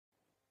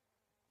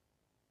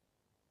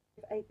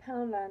A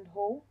Poundland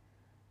haul.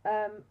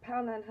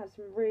 Poundland has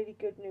some really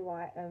good new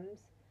items.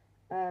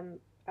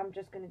 I'm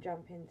just going to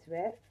jump into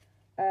it.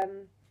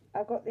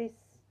 I got this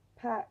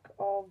pack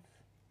of,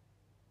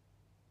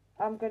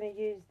 I'm going to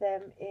use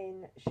them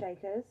in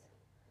shakers.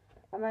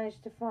 I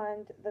managed to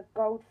find the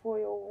gold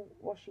foil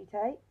washi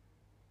tape.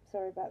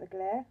 Sorry about the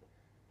glare.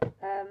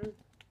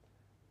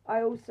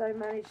 I also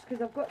managed,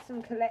 because I've got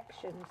some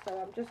collections, so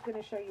I'm just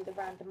going to show you the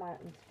random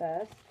items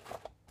first.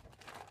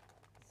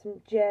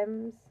 Some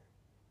gems.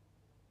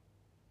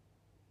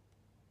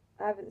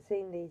 I haven't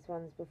seen these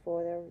ones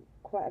before, they're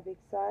quite a big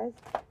size.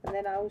 And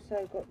then I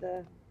also got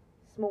the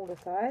smaller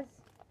size,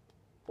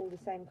 all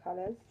the same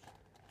colours.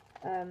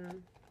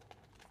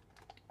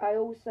 I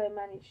also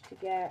managed to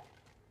get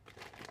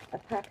a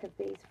pack of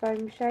these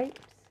foam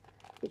shapes,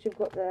 which have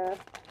got the,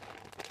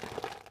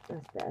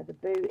 that's better, the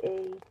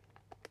booty,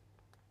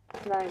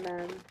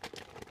 snowman,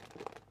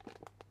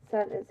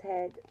 Santa's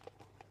head,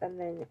 and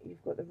then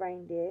you've got the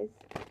reindeers,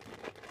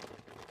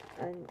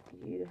 and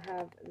you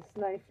have the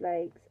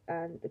snowflakes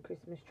and the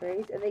Christmas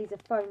trees, and these are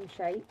foam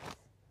shapes.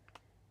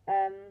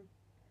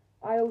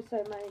 I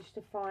also managed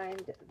to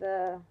find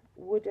the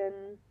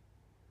wooden,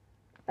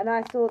 and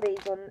I saw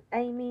these on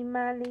Amy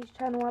Manley's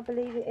channel, I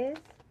believe it is,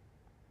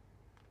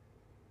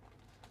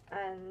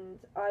 and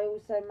I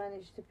also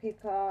managed to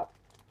pick up,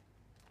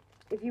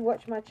 if you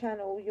watch my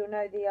channel, you'll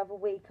know the other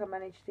week I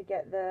managed to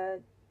get the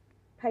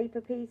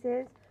paper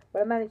pieces.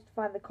 Well, I managed to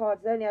find the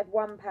cards. They only had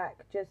one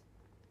pack, just,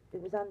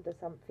 it was under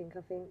something,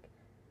 I think.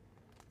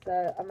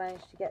 So I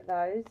managed to get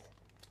those.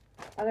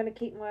 I'm going to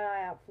keep my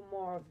eye out for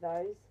more of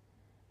those.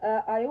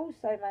 I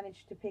also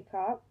managed to pick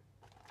up,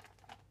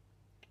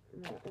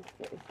 let's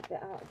get this a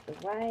bit out of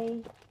the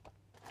way.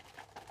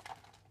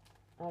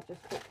 I'll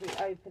just quickly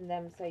open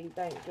them so you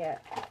don't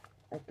get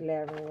a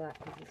glare and all that,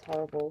 because it's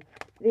horrible.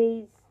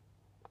 These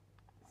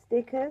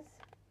stickers,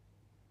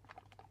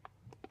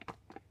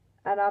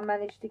 and I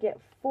managed to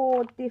get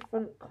 4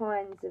 different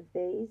kinds of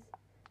these,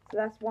 so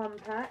that's one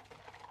pack.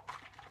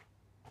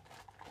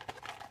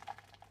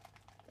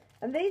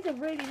 And these are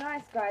really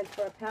nice, guys,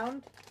 for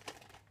 £1.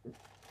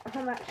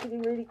 I'm actually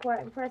really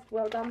quite impressed.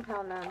 Well done,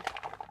 Poundland.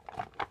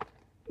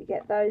 You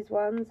get those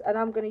ones, and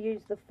I'm going to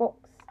use the Fox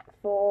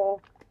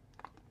for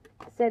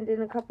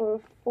sending a couple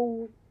of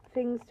full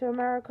things to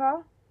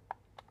America.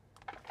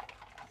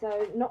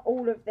 So not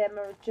all of them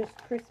are just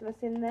Christmas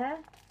in there,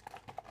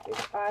 which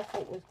I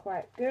thought was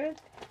quite good.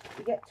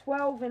 You get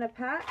 12 in a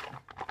pack.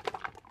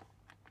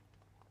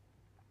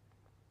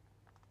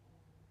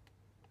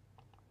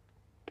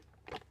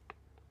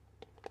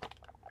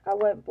 I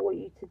won't bore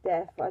you to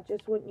death. I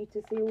just want you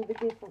to see all the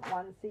different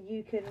ones so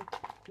you can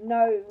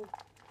know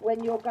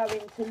when you're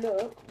going to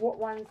look what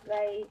ones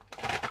they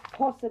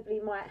possibly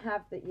might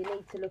have that you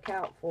need to look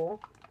out for,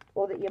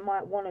 or that you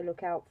might want to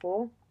look out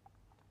for.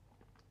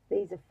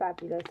 These are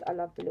fabulous. I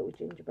love the little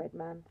gingerbread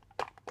man.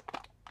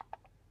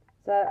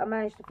 So I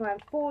managed to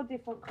find 4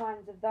 different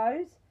kinds of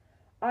those.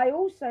 I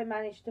also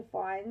managed to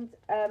find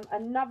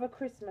another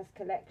Christmas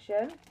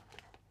collection.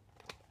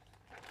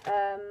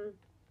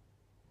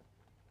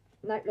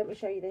 No, let me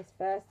show you this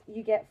first.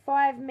 You get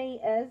 5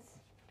 meters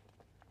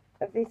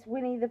of this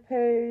Winnie the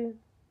Pooh.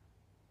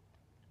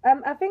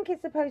 I think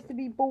it's supposed to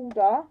be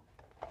border.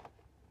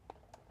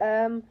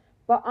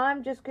 But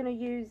I'm just going to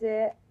use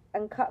it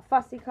and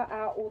fussy cut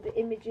out all the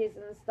images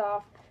and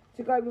stuff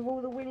to go with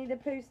all the Winnie the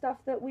Pooh stuff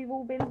that we've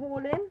all been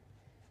hauling.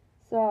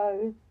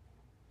 So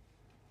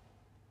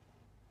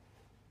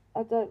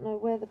I don't know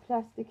where the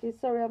plastic is.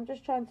 Sorry, I'm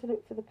just trying to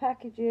look for the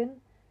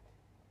packaging.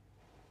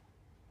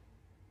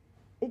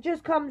 It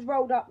just comes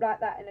rolled up like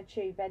that in a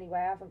tube anyway.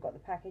 I haven't got the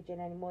packaging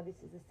anymore. This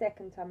is the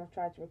second time I've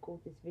tried to record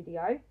this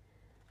video.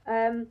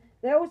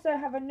 They also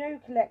have a new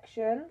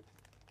collection,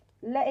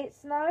 Let It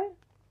Snow.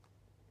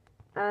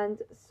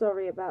 And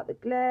sorry about the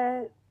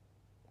glare.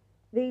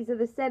 These are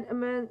the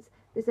sentiments.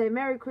 They say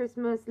Merry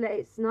Christmas, Let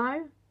It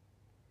Snow.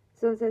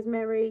 This one says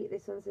Merry,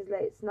 this one says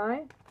Let It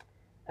Snow.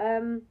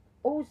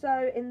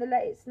 Also in the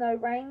Let It Snow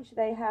range,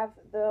 they have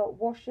the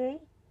washi,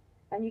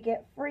 and you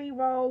get 3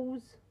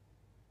 rolls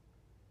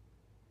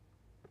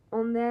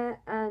on there,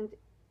 and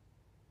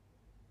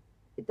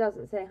it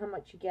doesn't say how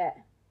much you get.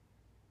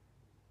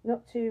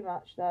 Not too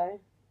much though,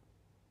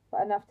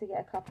 but enough to get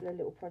a couple of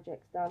little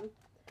projects done.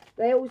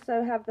 They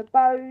also have the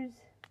bows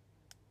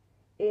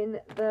in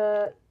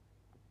the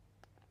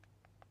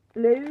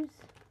blues.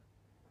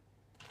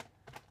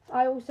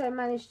 I also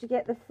managed to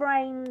get the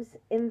frames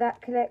in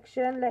that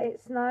collection, Let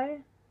It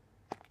Snow.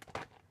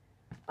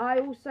 I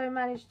also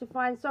managed to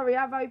find, sorry,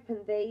 I've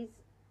opened these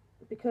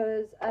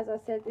because, as I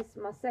said, this is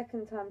my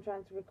second time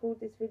trying to record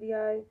this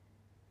video,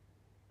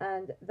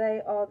 and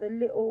they are the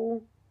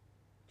little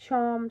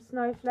charm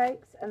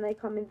snowflakes, and they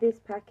come in this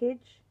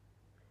package,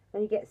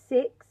 and you get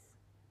 6,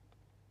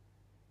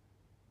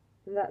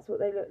 and that's what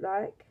they look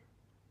like.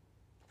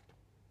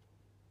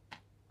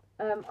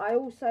 I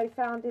also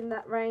found in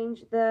that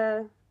range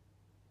the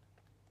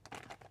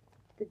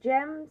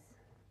gems.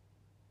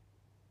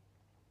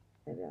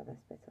 There we are,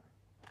 that's better.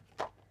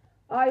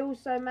 I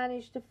also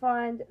managed to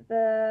find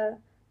the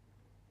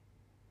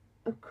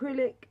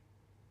acrylic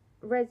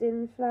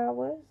resin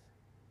flowers.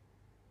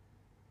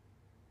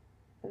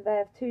 And they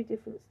have 2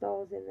 different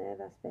styles in there,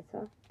 that's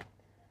better.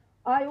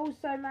 I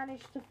also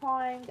managed to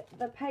find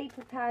the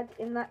paper pad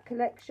in that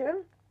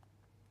collection.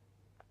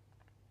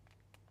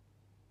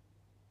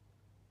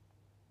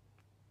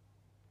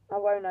 I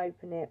won't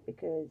open it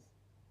because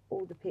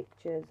all the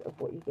pictures of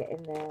what you get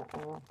in there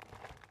are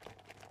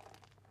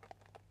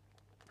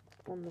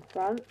on the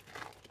front.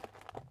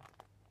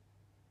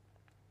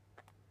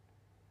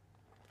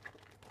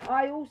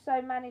 I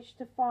also managed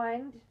to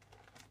find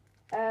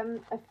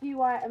a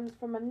few items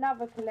from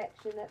another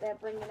collection that they're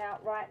bringing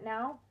out right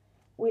now,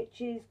 which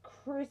is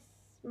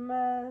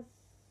Christmas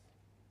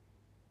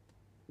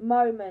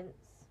Moments,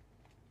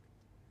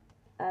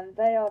 and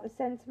they are the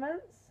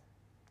sentiments.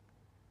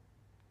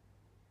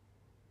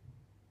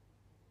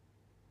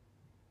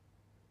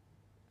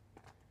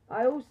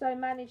 I also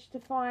managed to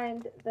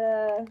find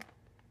there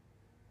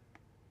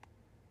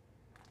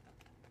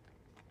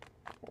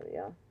we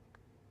are,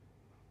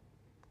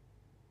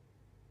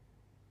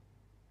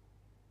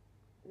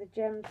 the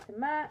gems to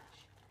match,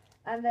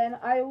 and then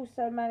I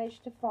also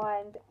managed to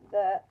find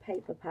the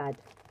paper pad.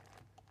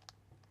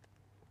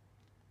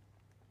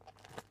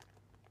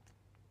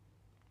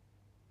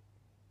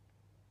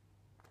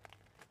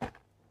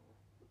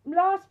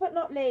 Last but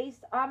not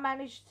least, I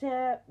managed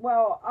to,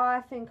 well, I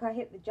think I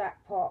hit the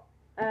jackpot.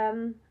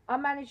 I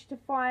managed to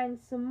find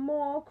some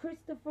more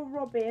Christopher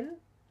Robin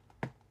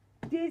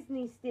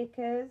Disney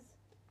stickers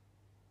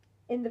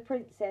in the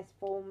princess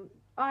form.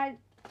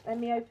 Let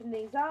me open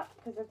these up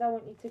because I don't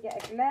want you to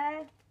get a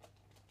glare.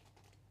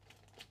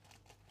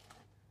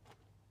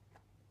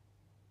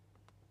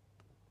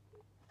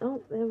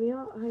 Oh, there we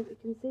are. I hope you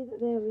can see that.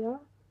 There we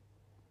are.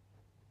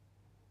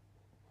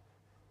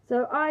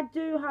 So I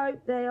do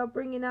hope they are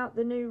bringing out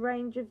the new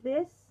range of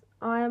this.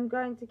 I am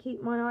going to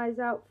keep my eyes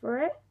out for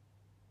it.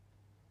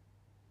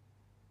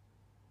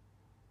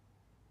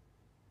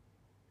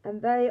 And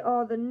they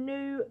are the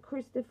new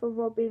Christopher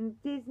Robin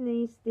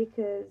Disney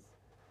stickers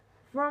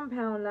from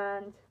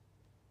Poundland.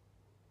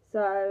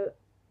 So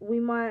we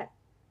might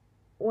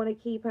want to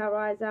keep our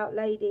eyes out,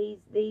 ladies.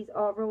 These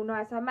are real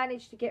nice. I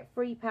managed to get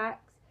 3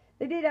 packs.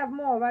 They did have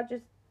more. I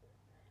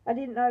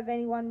didn't know if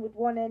anyone would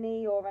want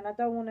any, and I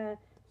don't want to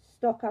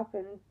stock up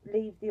and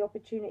leave the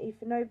opportunity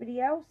for nobody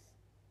else.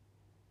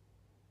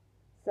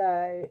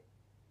 So,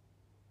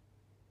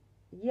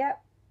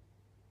 yep,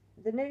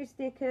 the new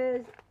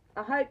stickers.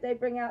 I hope they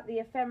bring out the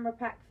ephemera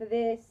pack for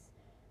this,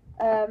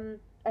 and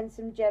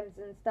some gems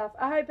and stuff.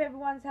 I hope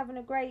everyone's having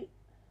a great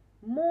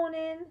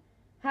morning.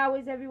 How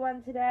is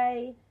everyone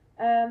today?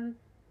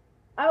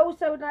 I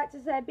also would like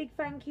to say a big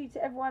thank you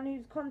to everyone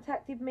who's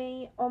contacted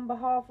me on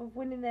behalf of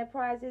winning their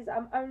prizes.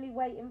 I'm only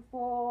waiting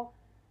for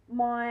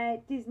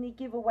my Disney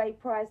giveaway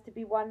prize to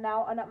be won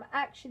now, and I'm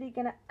actually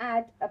going to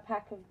add a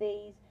pack of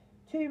these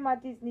to my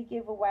Disney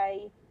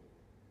giveaway.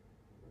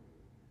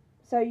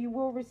 So you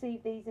will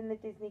receive these in the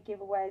Disney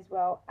giveaway as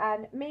well.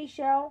 And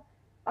Michelle,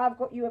 I've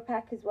got you a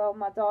pack as well,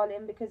 my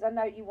darling, because I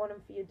know you want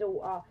them for your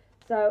daughter.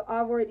 So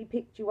I've already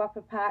picked you up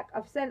a pack.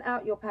 I've sent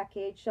out your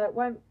package,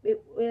 so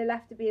it'll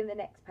have to be in the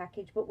next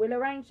package, but we'll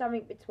arrange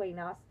something between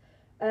us.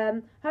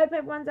 Hope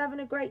everyone's having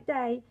a great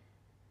day.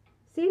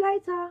 See you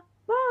later.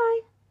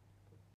 Bye.